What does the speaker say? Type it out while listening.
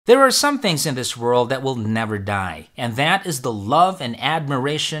There are some things in this world that will never die, and that is the love and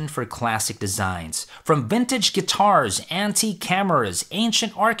admiration for classic designs. From vintage guitars, antique cameras,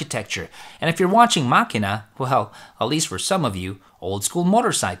 ancient architecture, and if you're watching Makina, well, at least for some of you, old school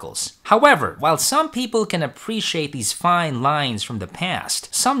motorcycles. However, while some people can appreciate these fine lines from the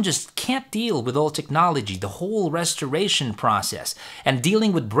past, some just can't deal with old technology, the whole restoration process, and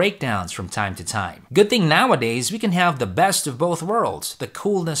dealing with breakdowns from time to time. Good thing nowadays we can have the best of both worlds, the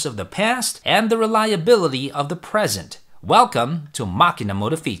coolness of the past and the reliability of the present. Welcome to Makina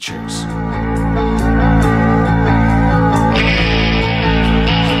Moto Features.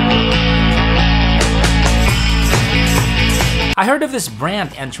 I heard of this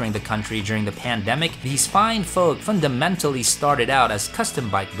brand entering the country during the pandemic. These fine folk fundamentally started out as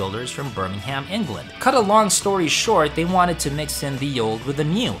custom bike builders from Birmingham, England. Cut a long story short, they wanted to mix in the old with the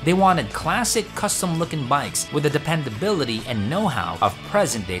new. They wanted classic custom-looking bikes with the dependability and know-how of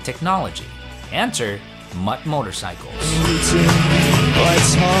present-day technology. Enter Mutt motorcycles.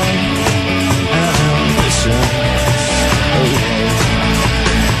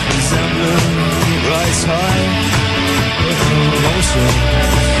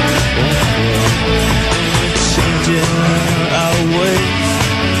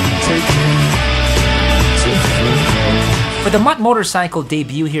 For the Mutt motorcycle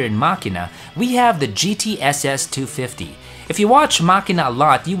debut here in Makina, we have the GTSS 250. If you watch Makina a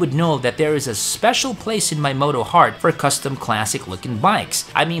lot, you would know that there is a special place in my Moto heart for custom classic looking bikes.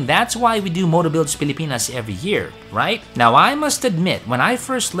 I mean, that's why we do Moto Builds Pilipinas every year, right? Now I must admit, when I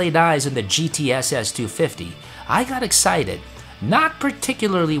first laid eyes on the GTSS 250, I got excited. Not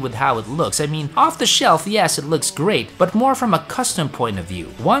particularly with how it looks. I mean, off the shelf, yes, it looks great, but more from a custom point of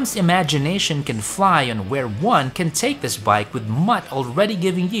view. One's imagination can fly on where one can take this bike with Mutt already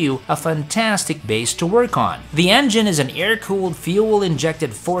giving you a fantastic base to work on. The engine is an air-cooled,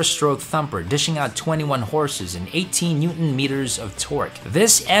 fuel-injected 4-stroke thumper dishing out 21 horses and 18 Newton meters of torque.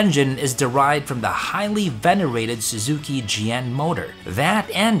 This engine is derived from the highly venerated Suzuki GN motor. That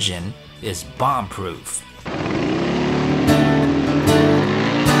engine is bomb-proof.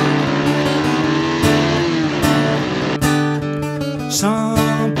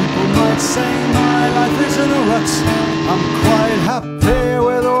 Some people might say my life is in a rut. I'm quite happy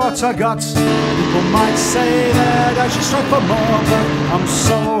with what I got. People might say that I should strive for more, but I'm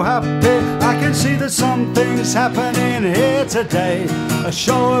so happy I can see that something's happening here today. A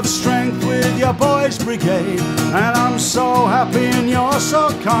show of strength with your boys' brigade, and I'm so happy and you're so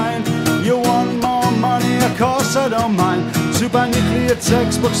kind. You want more money, of course I don't mind. To buy nuclear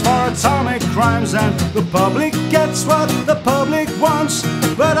textbooks for atomic crimes, and the public gets what the public wants,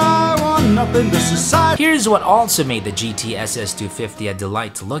 but I want nothing to society. Here's what also made the GTSS 250 a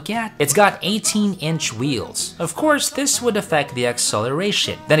delight to look at. It's got 18-inch wheels. Of course, this would affect the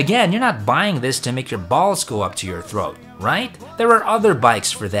acceleration. Then again, you're not buying this to make your balls go up to your throat, right? There are other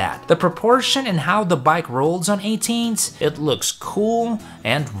bikes for that. The proportion and how the bike rolls on 18s, it looks cool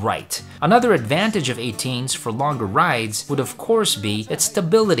and right. Another advantage of 18s for longer rides would of course be its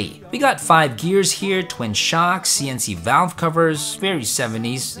stability. We got 5 gears here, twin shocks, CNC valve covers, very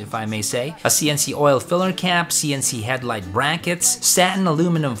 70s if I may say, a CNC oil filler cap, CNC headlight brackets, satin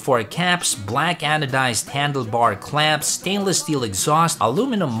aluminum fork caps, black anodized handlebar clamps, stainless steel exhaust,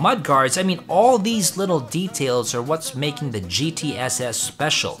 aluminum mudguards. I mean, all these little details are what's making the GTSS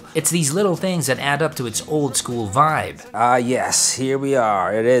special. It's these little things that add up to its old school vibe. Ah yes, here we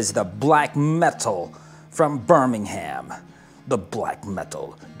are. It is the black metal from Birmingham. The black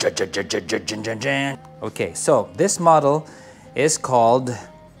metal. Okay, so this model is called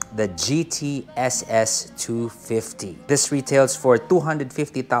the GTSS 250. This retails for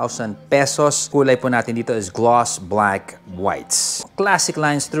 250,000 pesos. Kulay po natin dito is gloss black whites. Classic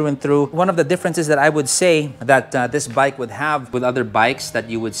lines through and through. One of the differences that I would say that this bike would have with other bikes that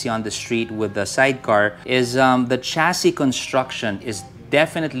you would see on the street with the sidecar is the chassis construction is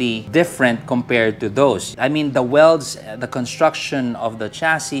definitely different compared to those. I mean, the welds, the construction of the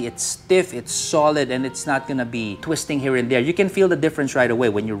chassis, it's stiff, it's solid, and it's not gonna be twisting here and there. You can feel the difference right away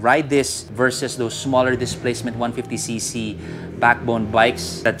when you ride this versus those smaller displacement 150cc backbone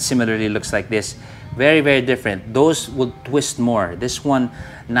bikes that similarly looks like this. Very, very different. Those will twist more. This one,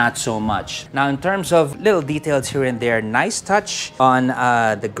 not so much. Now, in terms of little details here and there, nice touch on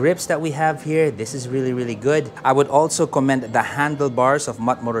the grips that we have here. This is really, really good. I would also commend the handlebars of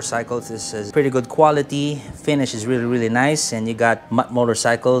Mutt motorcycles. This is pretty good quality. Finish is really, really nice. And you got Mutt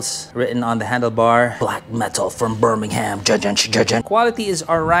motorcycles written on the handlebar. Black metal from Birmingham. Quality is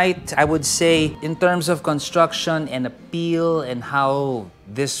all right. I would say in terms of construction and appeal and how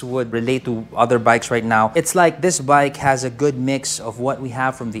this would relate to other bikes right now. It's like this bike has a good mix of what we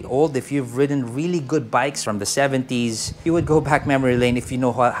have from the old. If you've ridden really good bikes from the 70s, you would go back memory lane if you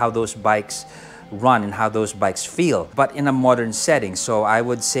know how those bikes run and how those bikes feel, but in a modern setting. So I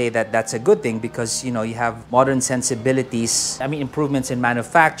would say that that's a good thing because, you know, you have modern sensibilities, I mean, improvements in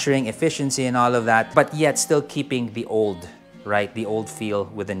manufacturing, efficiency and all of that, but yet still keeping the old, right? The old feel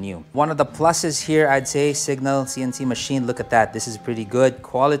with the new. One of the pluses here, I'd say, Signal CNC machine. Look at that. This is pretty good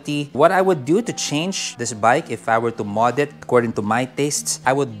quality. What I would do to change this bike, if I were to mod it according to my tastes,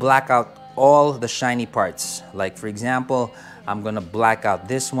 I would black out all the shiny parts. Like, for example, I'm gonna black out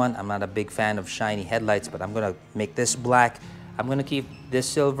this one. I'm not a big fan of shiny headlights, but I'm gonna make this black. I'm gonna keep this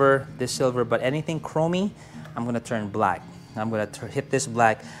silver, but anything chromy, I'm gonna turn black. I'm gonna hit this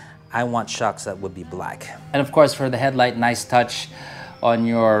black. I want shocks that would be black. And of course, for the headlight, nice touch on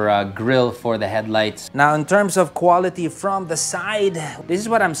your grill for the headlights. Now, in terms of quality from the side, this is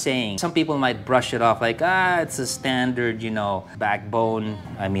what I'm saying. Some people might brush it off like, it's a standard, you know, backbone.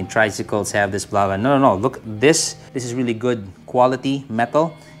 I mean, tricycles have this, blah, blah. No, no, no, look, this is really good quality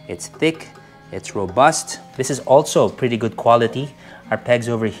metal. It's thick, it's robust. This is also pretty good quality. Our pegs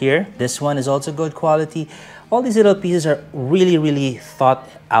over here, this one is also good quality. All these little pieces are really, really thought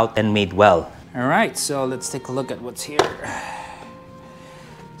out and made well. All right, so let's take a look at what's here.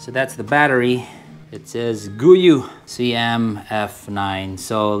 So that's the battery. It says GUYU CMF9.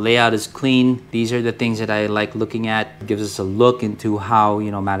 So layout is clean. These are the things that I like looking at. It gives us a look into how, you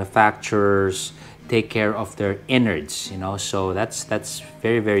know, manufacturers take care of their innards, you know. So that's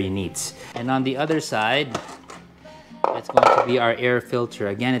very, very neat. And on the other side, it's going to be our air filter.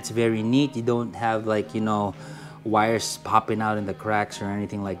 Again, it's very neat. You don't have, like, you know, wires popping out in the cracks or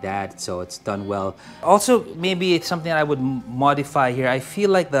anything like that, so it's done well. Also, maybe it's something I would modify here. I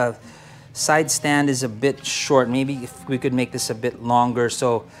feel like the side stand is a bit short. Maybe if we could make this a bit longer.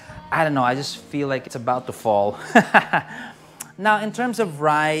 So I don't know, I just feel like it's about to fall. Now, in terms of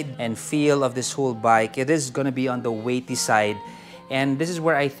ride and feel of this whole bike, it is going to be on the weighty side. And this is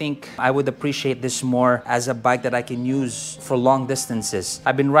where I think I would appreciate this more as a bike that I can use for long distances.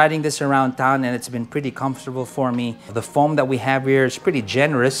 I've been riding this around town and it's been pretty comfortable for me. The foam that we have here is pretty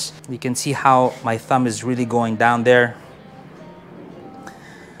generous. You can see how my thumb is really going down there.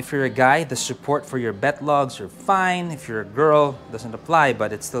 If you're a guy, the support for your bed logs are fine. If you're a girl, it doesn't apply,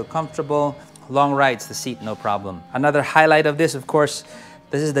 but it's still comfortable. Long rides, the seat, no problem. Another highlight of this, of course,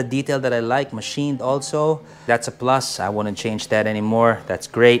 this is the detail that I like, machined also. That's a plus. I wouldn't change that anymore. That's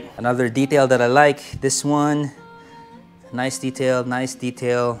great. Another detail that I like, this one. Nice detail, nice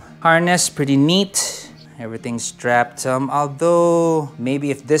detail. Harness, pretty neat. Everything's strapped. Although,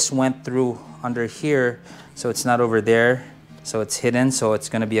 maybe if this went through under here, so it's not over there, so it's hidden, so it's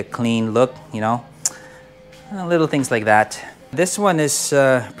gonna be a clean look, you know? Little things like that. This one is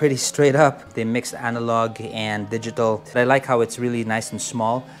pretty straight up. They mixed analog and digital. I like how it's really nice and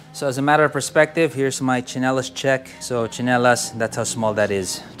small. So as a matter of perspective, here's my chinelas check. So chinelas, that's how small that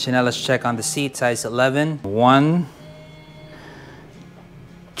is. Chinelas check on the seat, size 11. 1,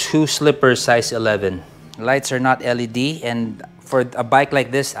 2 slippers, size 11. Lights are not LED, and for a bike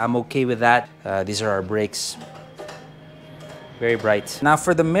like this, I'm okay with that. These are our brakes. Very bright. Now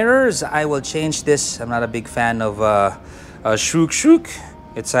for the mirrors, I will change this. I'm not a big fan of shrook.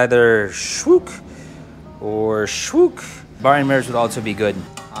 It's either shrook or shrook. Bar and mirrors would also be good.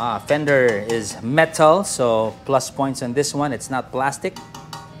 Fender is metal, so plus points on this one. It's not plastic.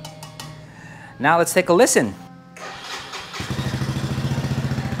 Now let's take a listen.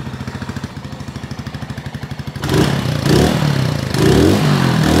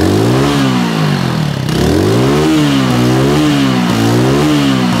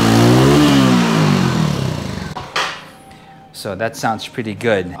 So that sounds pretty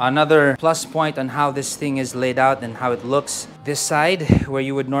good. Another plus point on how this thing is laid out and how it looks. This side, where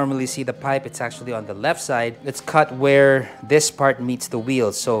you would normally see the pipe, it's actually on the left side. It's cut where this part meets the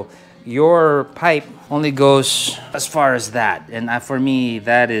wheel. So your pipe only goes as far as that. And for me,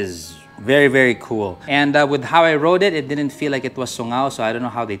 that is very, very cool. And with how I rode it, it didn't feel like it was sungao, so I don't know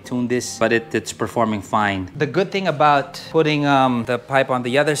how they tuned this, but it's performing fine. The good thing about putting the pipe on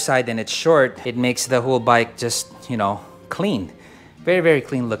the other side and it's short, it makes the whole bike just, you know, clean. Very, very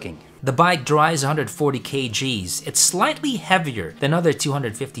clean looking. The bike dries 140 kgs. It's slightly heavier than other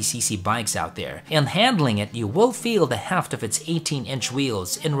 250cc bikes out there. In handling it, you will feel the heft of its 18-inch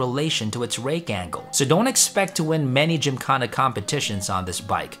wheels in relation to its rake angle. So don't expect to win many Gymkhana competitions on this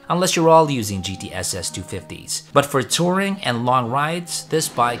bike, unless you're all using GTSS 250s. But for touring and long rides, this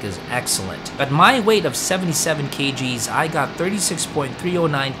bike is excellent. At my weight of 77 kgs, I got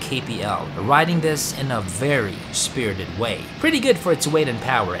 36.309 kpl, riding this in a very spirited way. Pretty good for its weight and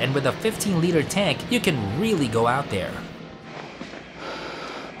power, and with a 15-liter tank, you can really go out there.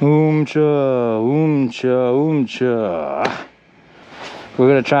 We're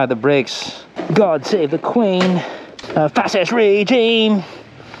gonna try the brakes. God save the queen. Fast-ass regime.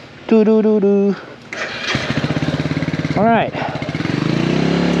 Do. Alright.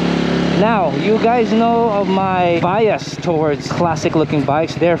 Now, you guys know of my bias towards classic looking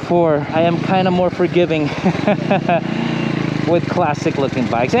bikes, therefore I am kind of more forgiving with classic looking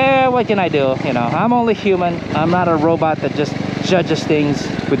bikes. What can I do? You know, I'm only human. I'm not a robot that just judges things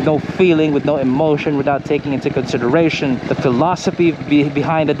with no feeling, with no emotion, without taking into consideration the philosophy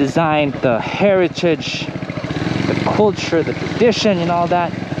behind the design, the heritage, the culture, the tradition, and all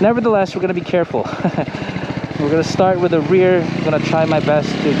that. Nevertheless, we're gonna be careful. We're gonna start with the rear. I'm gonna try my best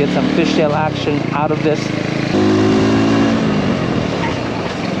to get some fishtail action out of this.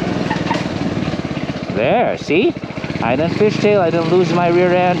 There, see? I didn't fishtail, I didn't lose my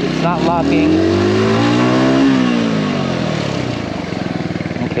rear end, it's not locking.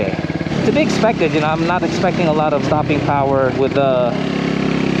 Okay. To be expected, you know, I'm not expecting a lot of stopping power with the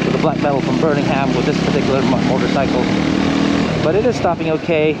black metal from Birmingham with this particular motorcycle. But it is stopping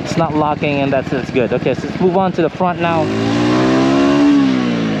okay, it's not locking, and that's good. Okay, so let's move on to the front now.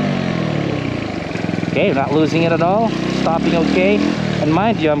 Okay, we're not losing it at all, stopping okay. And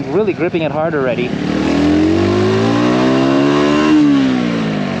mind you, I'm really gripping it hard already.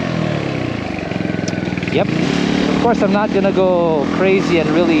 Yep, of course I'm not gonna go crazy and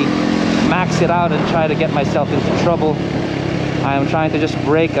really max it out and try to get myself into trouble. I'm trying to just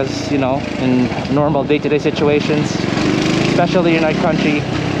brake as, you know, in normal day-to-day situations. Especially in our country,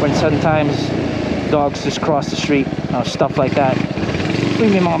 when sometimes dogs just cross the street, stuff like that. Uy,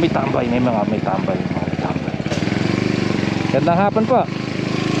 may mga tambay. Gandang hapon po.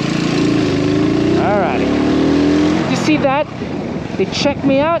 Alrighty. Did you see that? They checked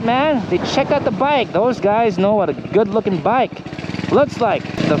me out, man. They checked out the bike. Those guys know what a good-looking bike looks like.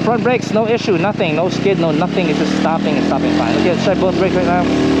 The front brakes, no issue, nothing, no skid, no nothing. It's just stopping and stopping fine. Okay, let's try both brakes right now.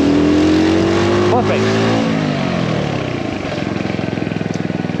 Both brakes.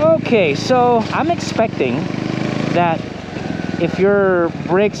 Okay, so I'm expecting that if your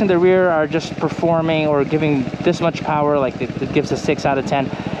brakes in the rear are just performing or giving this much power, like it gives a 6 out of 10,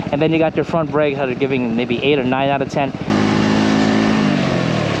 and then you got your front brakes that are giving maybe 8 or 9 out of 10.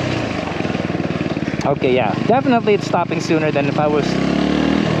 Okay, yeah, definitely it's stopping sooner than if I was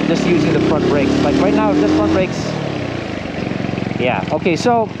just using the front brakes. Like right now, this front brakes, yeah, okay,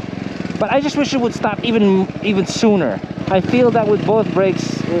 so, but I just wish it would stop even sooner. I feel that with both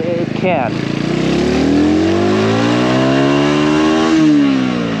brakes, it can.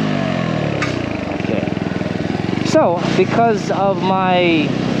 Okay. So, because of my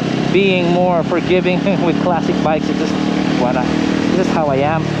being more forgiving with classic bikes, it's just this is how I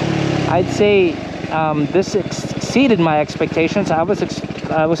am. I'd say this exceeded my expectations. I was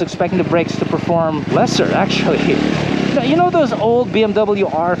expecting the brakes to perform lesser, actually. You know those old BMW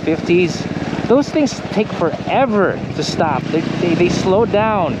R50s? Those things take forever to stop. They slow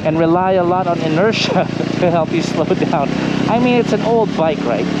down and rely a lot on inertia to help you slow down. I mean, it's an old bike,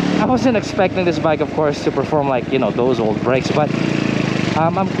 right? I wasn't expecting this bike, of course, to perform like, you know, those old brakes, but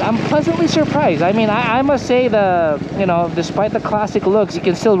I'm pleasantly surprised. I mean, I must say you know, despite the classic looks, you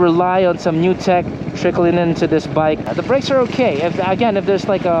can still rely on some new tech trickling into this bike. The brakes are okay. If there's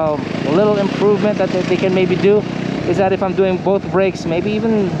like a little improvement that they can maybe do, is that if I'm doing both brakes, maybe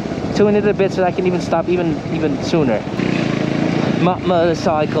even tune it a bit so I can even stop even sooner. Mutt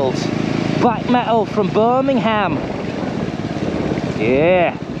motorcycles, black metal from Birmingham.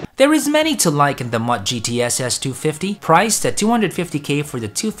 Yeah. There is many to like in the Mutt GTSS 250, priced at 250k for the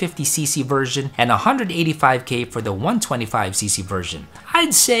 250cc version and 185k for the 125cc version.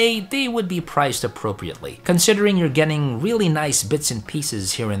 I'd say they would be priced appropriately, considering you're getting really nice bits and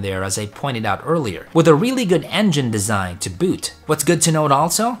pieces here and there, as I pointed out earlier, with a really good engine design to boot. What's good to note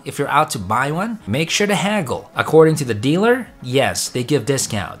also, if you're out to buy one, make sure to haggle. According to the dealer, yes, they give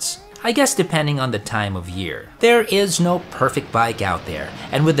discounts. I guess depending on the time of year. There is no perfect bike out there,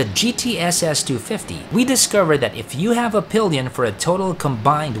 and with the GTSS 250, we discovered that if you have a pillion for a total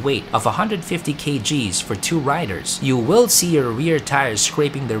combined weight of 150 kgs for 2 riders, you will see your rear tires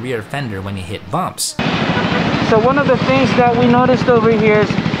scraping the rear fender when you hit bumps. So one of the things that we noticed over here is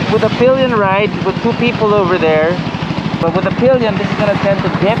with a pillion ride with 2 people over there, but with a pillion this is going to tend to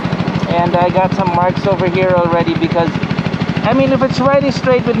dip, and I got some marks over here already because, I mean, if it's riding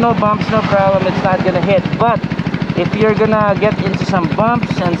straight with no bumps, no problem, it's not going to hit. But if you're going to get into some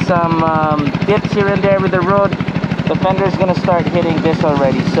bumps and some dips here and there with the road, the fender is going to start hitting this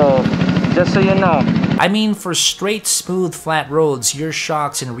already, so just so you know. I mean, for straight, smooth, flat roads, your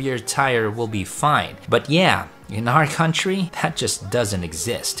shocks and rear tire will be fine. But yeah, in our country, that just doesn't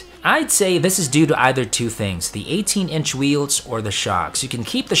exist. I'd say this is due to either 2 things, the 18-inch wheels or the shocks. You can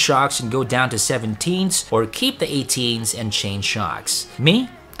keep the shocks and go down to 17s, or keep the 18s and change shocks. Me?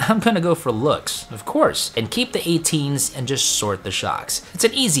 I'm gonna go for looks, of course, and keep the 18s and just sort the shocks. It's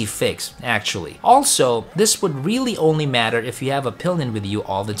an easy fix, actually. Also, this would really only matter if you have a pillion with you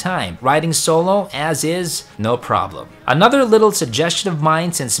all the time. Riding solo, as is, no problem. Another little suggestion of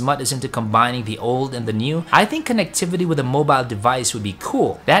mine, since Mutt is into combining the old and the new, I think connectivity with a mobile device would be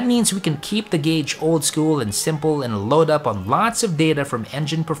cool. That means we can keep the gauge old school and simple and load up on lots of data from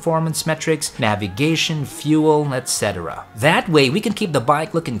engine performance metrics, navigation, fuel, etc. That way, we can keep the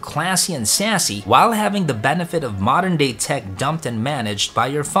bike looking classy and sassy while having the benefit of modern day tech dumped and managed by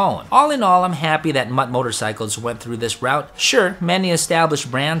your phone. All in all, I'm happy that Mutt Motorcycles went through this route. Sure, many established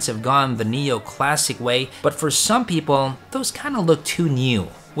brands have gone the neo-classic way, but for some people, those kind of look too new,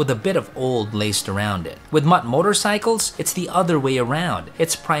 with a bit of old laced around it. With Mutt Motorcycles, it's the other way around.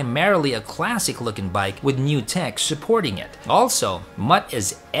 It's primarily a classic looking bike with new tech supporting it. Also, Mutt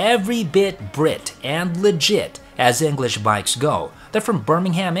is every bit Brit and legit as English bikes go. They're from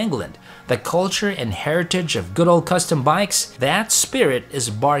Birmingham, England. The culture and heritage of good old custom bikes, that spirit is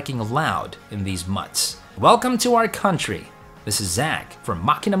barking loud in these Mutts. Welcome to our country. This is Zach from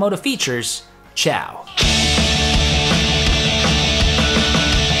Makina Moto Features. Ciao.